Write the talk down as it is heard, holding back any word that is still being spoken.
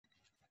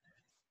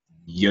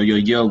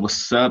Yo,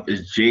 what's up?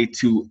 It's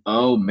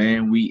J2O,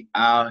 man. We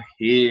out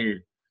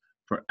here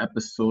for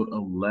episode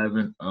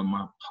 11 of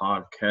my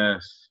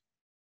podcast.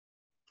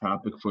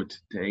 Topic for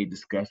today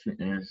discussion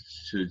is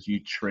should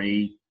you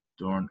trade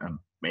during a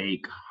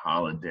bank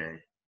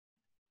holiday?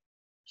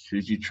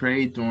 Should you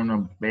trade during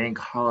a bank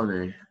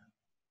holiday?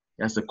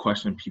 That's a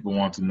question people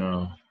want to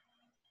know.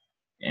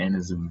 And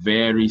it's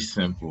very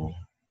simple.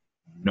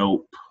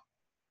 Nope.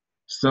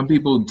 Some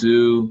people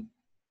do,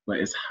 but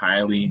it's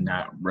highly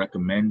not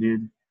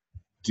recommended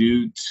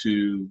due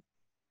to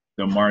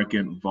the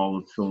market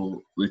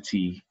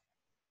volatility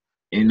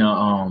in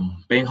the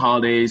bank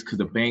holidays because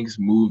the banks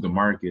move the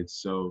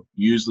markets. So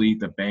usually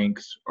the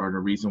banks are the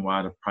reason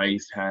why the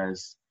price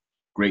has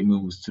great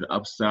moves to the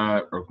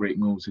upside or great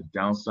moves to the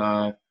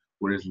downside,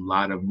 where there's a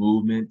lot of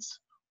movements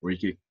where you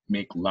could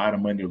make a lot of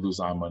money or lose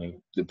a lot of money,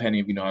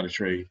 depending if you know how to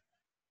trade.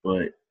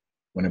 But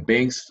when the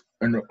banks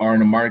are in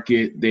the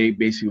market, they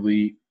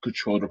basically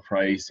control the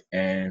price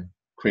and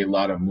create a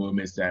lot of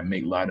movements that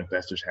make a lot of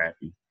investors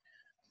happy.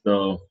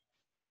 So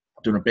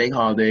during the bank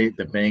holiday,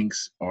 the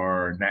banks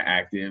are not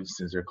active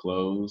since they're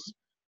closed,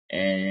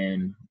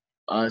 and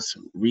us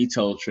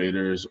retail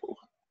traders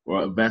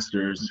or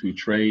investors who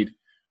trade,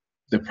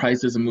 the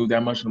price doesn't move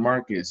that much in the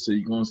market. So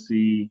you're going to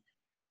see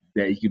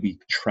that you could be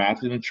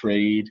trapped in a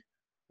trade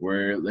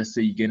where, let's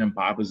say, you get in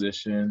buy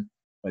position,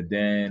 but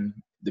then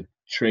the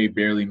trade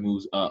barely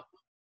moves up.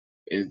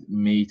 It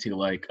may take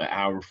like an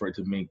hour for it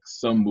to make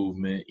some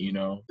movement,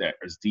 that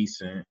is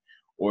decent,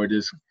 or it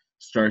just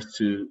starts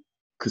to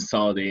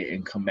consolidate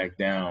and come back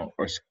down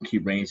or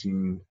keep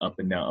ranging up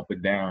and down, up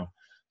and down.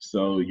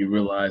 So you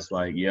realize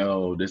like,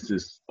 yo, this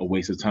is a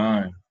waste of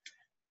time.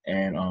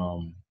 And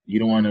you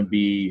don't want to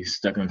be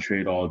stuck in a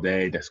trade all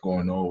day that's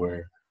going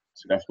nowhere.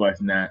 So that's why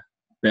it's not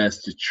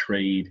best to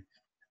trade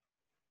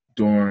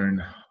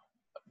during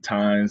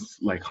times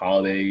like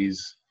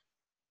holidays,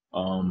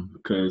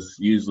 because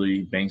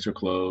usually banks are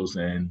closed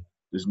and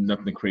there's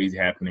nothing crazy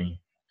happening.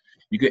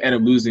 You could end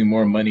up losing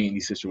more money in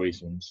these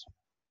situations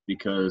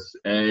because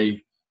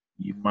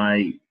you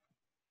might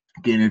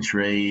get in a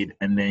trade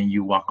and then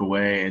you walk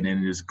away and then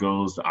it just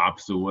goes the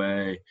opposite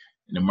way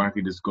and the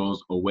market just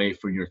goes away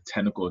from your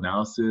technical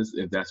analysis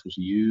if that's what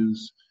you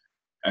use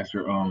as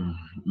your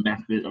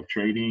method of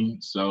trading.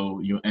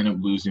 So you end up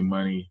losing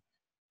money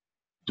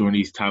during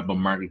these type of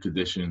market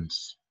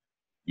conditions.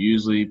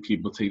 Usually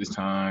people take this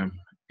time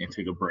and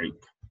take a break.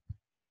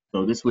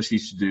 So this is what you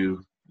should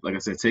do. Like I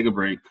said, take a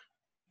break.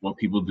 What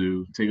people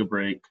do, take a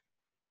break,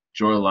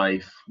 enjoy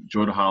life,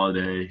 enjoy the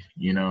holiday,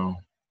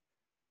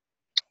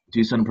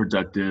 do something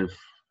productive,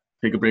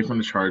 take a break from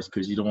the charts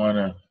because you don't want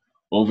to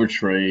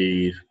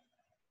overtrade,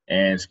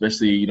 and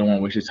especially you don't want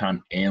to waste your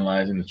time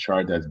analyzing the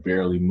chart that's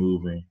barely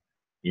moving,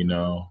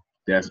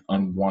 that's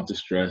unwanted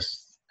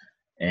stress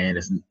and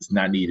it's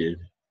not needed.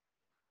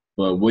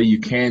 But what you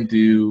can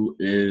do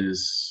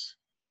is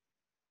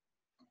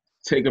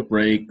take a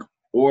break,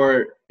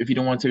 or if you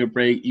don't want to take a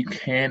break, you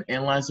can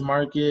analyze the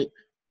market.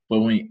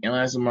 But when you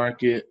analyze the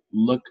market,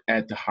 look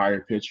at the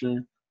higher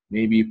picture.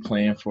 Maybe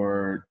plan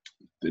for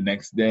the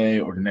next day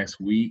or the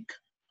next week.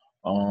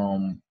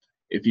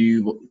 If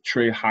you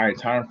trade higher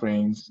time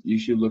frames, you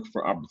should look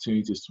for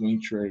opportunity to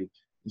swing trade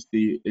to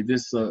see if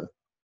this is a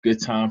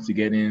good time to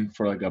get in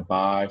for like a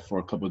buy for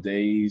a couple of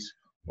days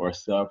or a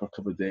sell for a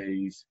couple of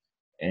days,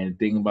 and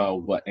think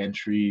about what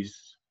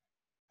entries,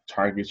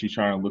 targets you're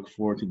trying to look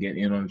for to get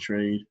in on the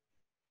trade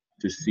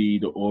to see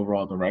the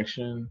overall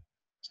direction.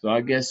 So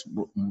I guess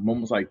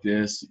moments like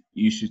this,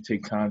 you should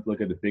take time to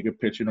look at the bigger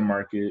picture of the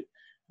market,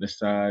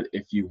 decide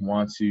if you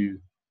want to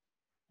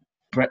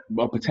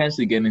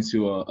potentially get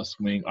into a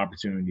swing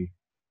opportunity.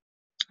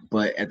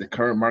 But at the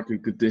current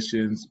market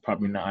conditions,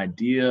 probably not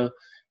ideal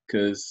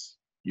because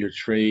your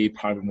trade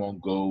probably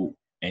won't go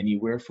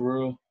anywhere for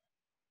real.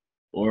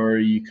 Or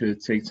you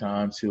could take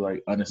time to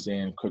like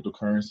understand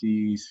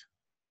cryptocurrencies,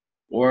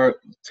 or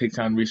take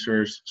time to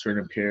research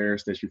certain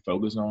pairs that you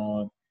focus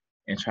on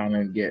and trying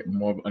to get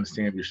more of an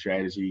understanding of your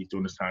strategy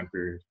during this time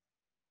period.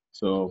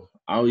 So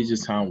I always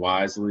use time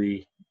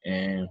wisely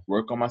and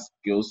work on my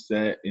skill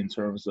set in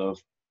terms of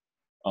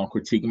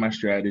critiquing my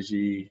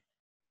strategy,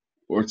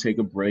 or take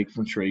a break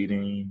from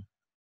trading,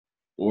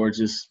 or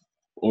just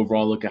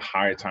overall look at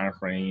higher time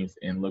frames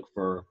and look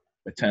for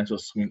potential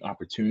swing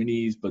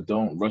opportunities, but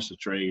don't rush the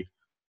trade.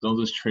 Don't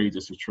just trade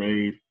just to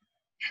trade.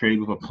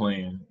 Trade with a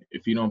plan.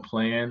 If you don't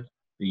plan,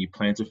 then you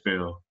plan to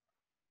fail.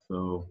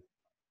 So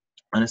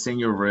understand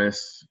your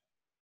risks,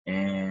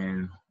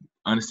 and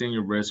understand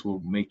your risk will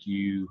make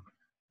you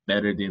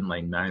better than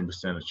like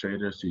 90% of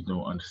traders who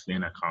don't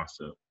understand that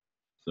concept.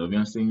 So if you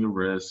understand your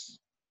risks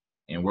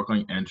and work on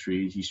your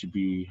entries, you should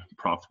be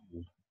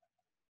profitable.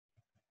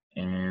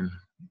 And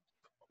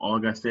all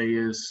I gotta say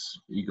is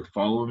you can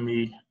follow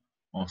me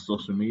on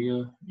social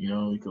media.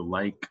 You can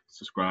like,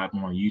 subscribe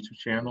on my YouTube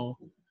channel,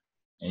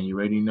 and you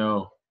already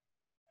know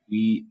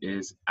we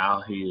is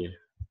out here.